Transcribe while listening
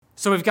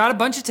So we've got a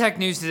bunch of tech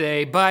news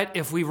today, but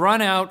if we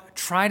run out,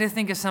 try to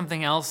think of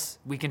something else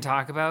we can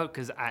talk about,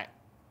 because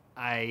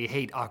I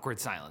hate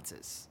awkward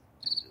silences.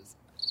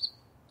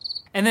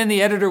 And then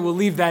the editor will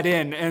leave that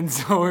in, and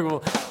so we will...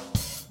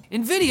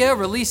 NVIDIA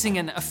releasing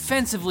an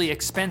offensively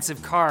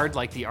expensive card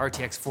like the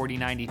RTX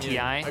 4090 Ti.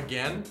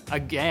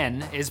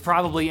 Again, is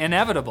probably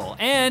inevitable.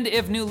 And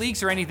if new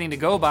leaks are anything to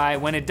go by,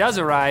 when it does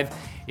arrive,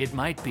 it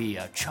might be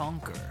a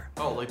chonker.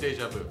 Oh, like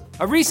deja vu.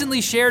 A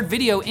recently shared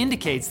video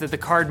indicates that the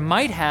card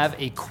might have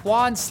a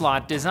quad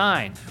slot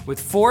design, with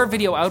 4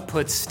 video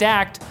outputs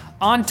stacked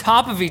on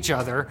top of each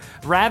other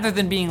rather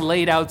than being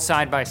laid out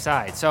side by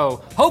side.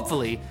 So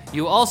hopefully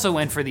you also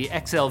went for the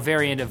XL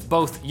variant of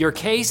both your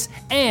case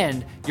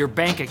and your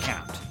bank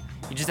account.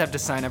 You just have to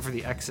sign up for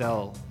the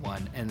XL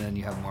one and then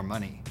you have more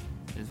money,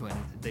 is when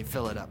they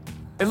fill it up.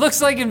 It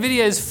looks like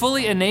NVIDIA is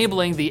fully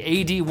enabling the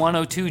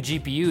AD102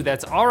 GPU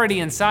that's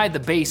already inside the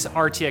base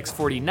RTX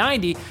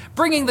 4090,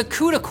 bringing the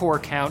CUDA core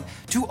count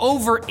to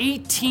over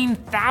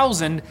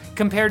 18,000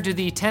 compared to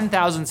the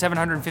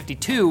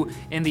 10,752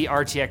 in the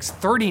RTX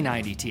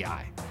 3090 Ti.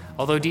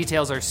 Although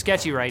details are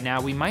sketchy right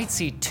now, we might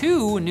see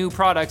 2 new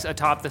products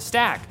atop the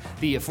stack,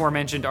 the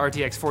aforementioned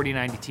RTX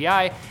 4090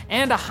 Ti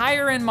and a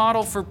higher end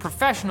model for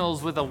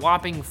professionals with a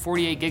whopping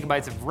 48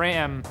 gigabytes of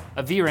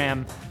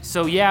VRAM.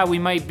 So yeah, we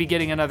might be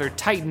getting another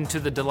Titan to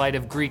the delight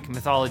of Greek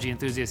mythology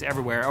enthusiasts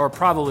everywhere, or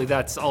probably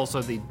that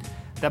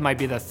might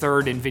be the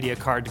third NVIDIA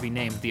card to be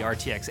named the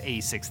RTX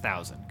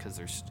A6000, because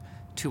there's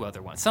 2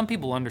 other ones. Some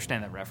people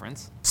understand that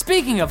reference.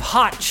 Speaking of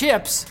hot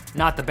chips,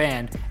 not the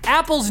band,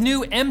 Apple's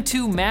new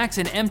M2 Max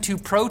and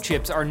M2 Pro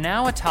chips are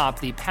now atop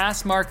the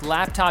Passmark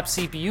laptop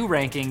CPU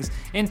rankings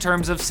in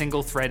terms of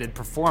single-threaded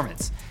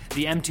performance.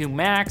 The M2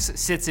 Max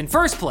sits in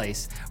first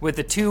place, with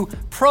the 2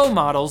 Pro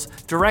models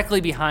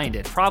directly behind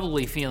it,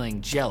 probably feeling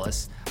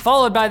jealous,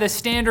 followed by the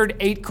standard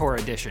 8-core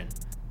edition.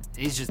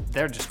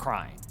 They're just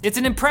crying. It's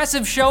an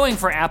impressive showing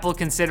for Apple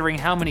considering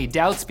how many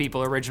doubts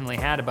people originally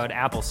had about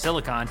Apple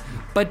Silicon,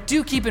 but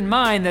do keep in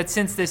mind that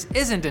since this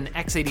isn't an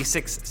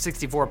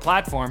x86-64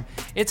 platform,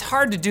 it's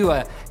hard to do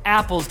a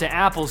apples to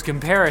apples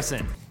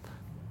comparison.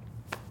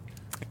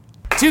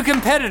 2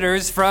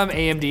 competitors from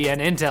AMD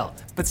and Intel.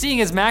 But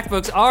seeing as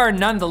MacBooks are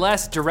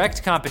nonetheless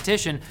direct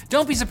competition,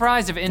 don't be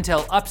surprised if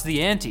Intel ups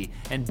the ante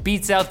and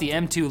beats out the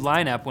M2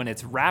 lineup when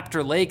its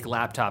Raptor Lake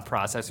laptop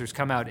processors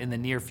come out in the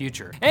near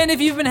future. And if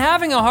you've been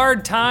having a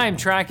hard time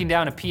tracking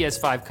down a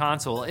PS5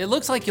 console, it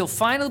looks like you'll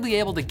finally be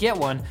able to get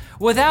one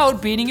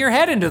without beating your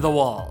head into the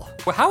wall.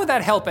 Well, how would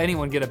that help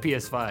anyone get a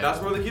PS5?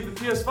 That's where they keep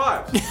the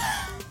PS5.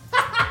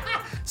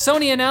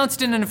 Sony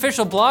announced in an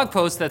official blog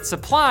post that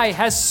supply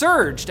has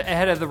surged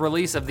ahead of the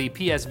release of the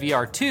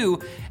PSVR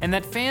 2, and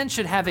that fans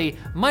should have a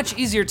much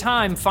easier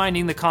time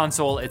finding the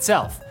console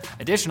itself.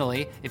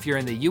 Additionally, if you're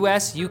in the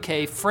US,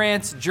 UK,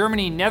 France,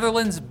 Germany,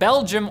 Netherlands,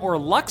 Belgium, or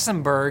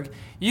Luxembourg,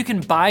 you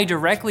can buy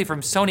directly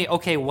from Sony.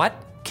 Okay,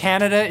 what?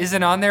 Canada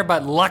isn't on there,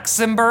 but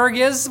Luxembourg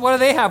is? What do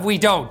they have? We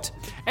don't.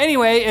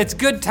 Anyway, it's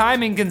good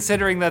timing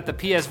considering that the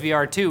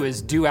PSVR 2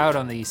 is due out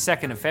on the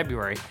 2nd of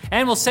February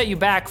and will set you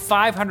back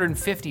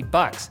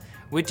 $550,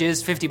 which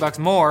is $50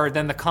 more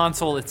than the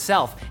console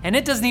itself. And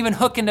it doesn't even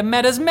hook into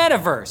Meta's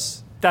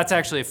metaverse. That's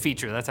actually a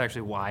feature. That's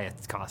actually why it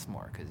costs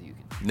more, because you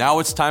can. Now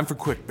it's time for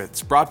Quick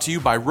Bits, brought to you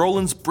by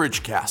Roland's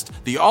Bridgecast,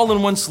 the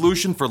all-in-one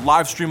solution for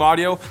live stream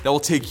audio that will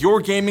take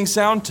your gaming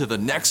sound to the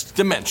next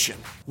dimension.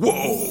 Whoa!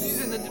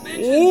 He's in the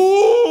dimension.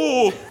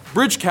 Whoa!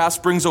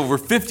 Bridgecast brings over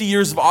 50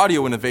 years of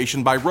audio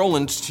innovation by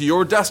Roland to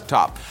your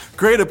desktop.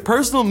 Create a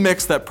personal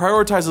mix that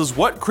prioritizes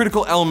what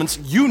critical elements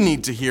you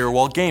need to hear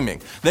while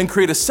gaming. Then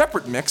create a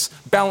separate mix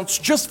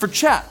balanced just for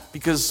chat,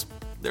 because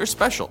they're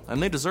special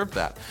and they deserve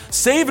that.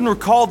 Save and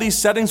recall these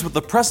settings with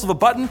the press of a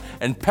button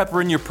and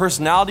pepper in your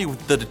personality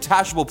with the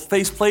detachable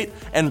faceplate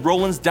and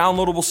Roland's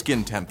downloadable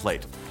skin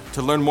template.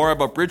 To learn more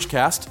about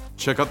Bridgecast,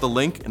 check out the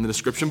link in the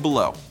description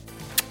below.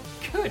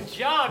 Good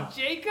job,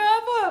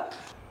 Jacob!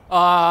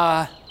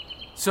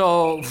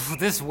 So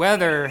this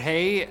weather,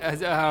 hey,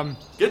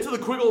 Get to the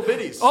quick little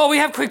bitties. Oh, we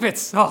have quick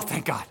bits. Oh,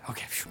 thank God.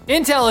 Okay.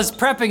 Intel is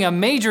prepping a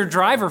major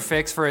driver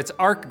fix for its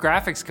ARC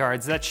graphics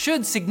cards that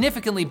should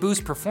significantly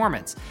boost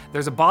performance.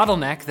 There's a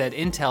bottleneck that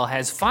Intel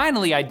has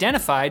finally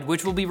identified,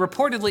 which will be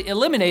reportedly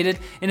eliminated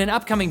in an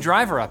upcoming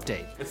driver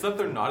update. It's that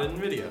they're not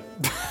NVIDIA.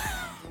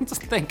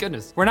 Thank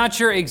goodness. We're not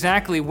sure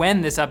exactly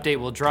when this update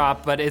will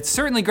drop, but it's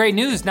certainly great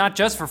news, not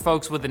just for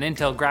folks with an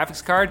Intel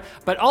graphics card,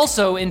 but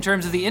also in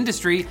terms of the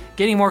industry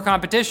getting more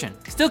competition.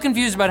 Still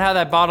confused about how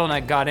that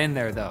bottleneck got in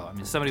there though. I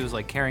mean, somebody was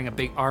like carrying a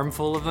big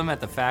armful of them at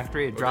the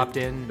factory, it dropped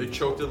in. They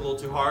choked it a little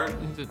too hard.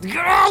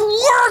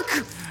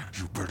 Work!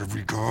 You better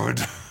be good.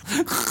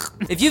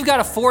 If you've got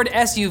a Ford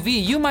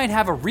SUV, you might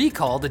have a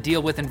recall to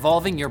deal with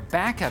involving your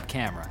backup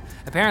camera.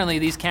 Apparently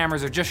these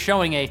cameras are just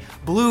showing a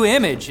blue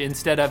image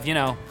instead of,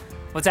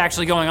 what's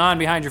actually going on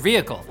behind your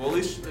vehicle. Well, at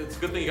least it's a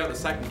good thing you got the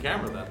second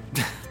camera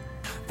then.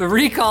 The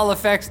recall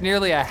affects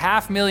nearly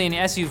 500,000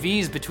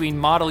 SUVs between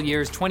model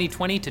years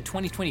 2020 to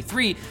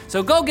 2023,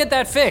 so go get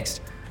that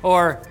fixed.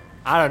 Or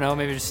I don't know,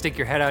 maybe just stick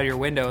your head out of your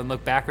window and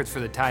look backwards for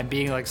the time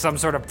being like some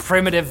sort of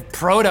primitive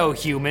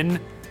proto-human.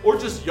 Or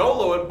just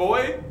YOLO it,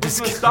 boy. Who's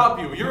gonna stop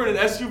you? You're in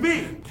an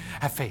SUV.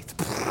 Have faith.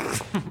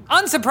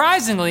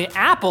 Unsurprisingly,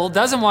 Apple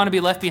doesn't want to be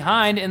left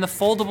behind in the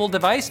foldable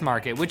device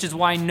market, which is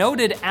why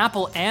noted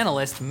Apple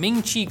analyst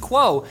Ming-Chi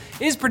Kuo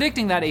is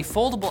predicting that a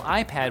foldable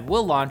iPad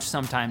will launch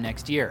sometime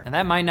next year. And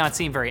that might not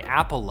seem very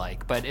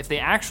Apple-like, but if they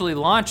actually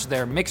launch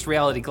their mixed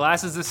reality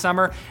glasses this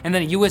summer, and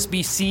then a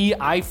USB-C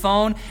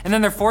iPhone, and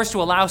then they're forced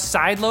to allow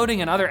sideloading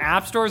in other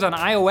app stores on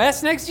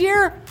iOS next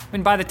year, I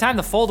mean, by the time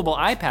the foldable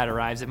iPad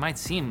arrives, it might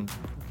seem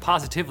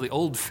positively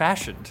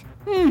old-fashioned.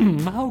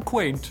 How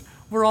quaint.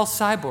 We're all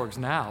cyborgs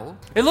now.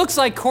 It looks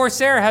like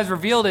Corsair has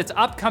revealed its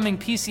upcoming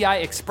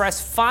PCI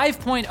Express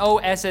 5.0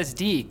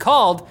 SSD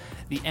called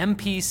the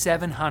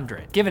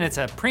MP700. Given it's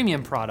a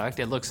premium product,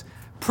 it looks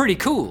pretty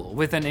cool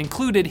with an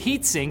included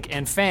heatsink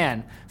and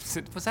fan.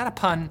 Was that a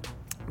pun?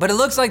 But it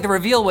looks like the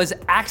reveal was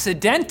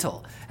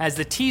accidental, as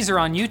the teaser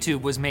on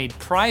YouTube was made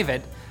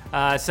private,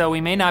 so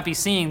we may not be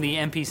seeing the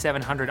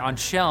MP700 on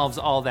shelves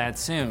all that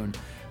soon.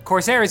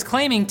 Corsair is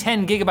claiming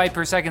 10 gigabyte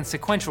per second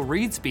sequential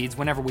read speeds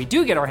whenever we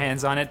do get our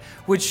hands on it,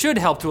 which should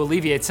help to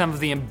alleviate some of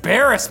the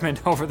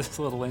embarrassment over this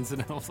little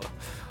incident.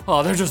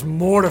 Oh, they're just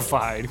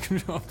mortified.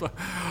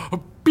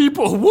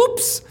 People,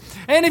 whoops!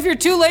 And if you're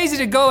too lazy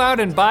to go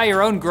out and buy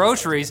your own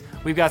groceries,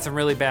 we've got some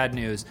really bad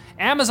news.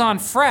 Amazon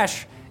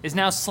Fresh is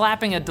now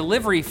slapping a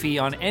delivery fee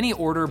on any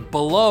order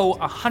below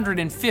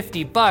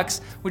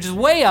 $150, which is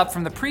way up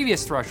from the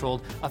previous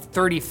threshold of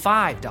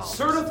 $35.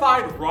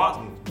 Certified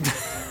rotten.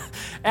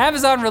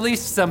 Amazon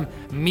released some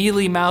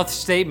mealy-mouthed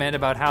statement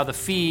about how the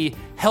fee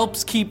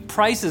helps keep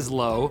prices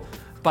low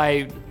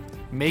by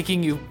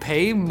making you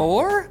pay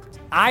more?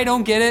 I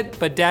don't get it,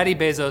 but Daddy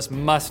Bezos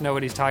must know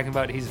what he's talking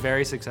about. He's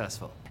very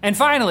successful. And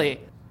finally,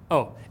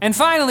 oh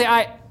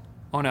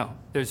no,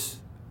 there's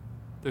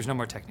no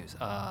more tech news.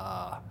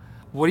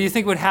 What do you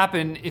think would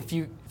happen if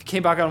you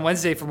came back on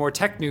Wednesday for more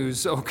tech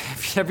news? Okay,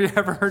 have you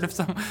ever heard of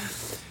some?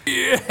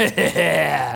 Yeah.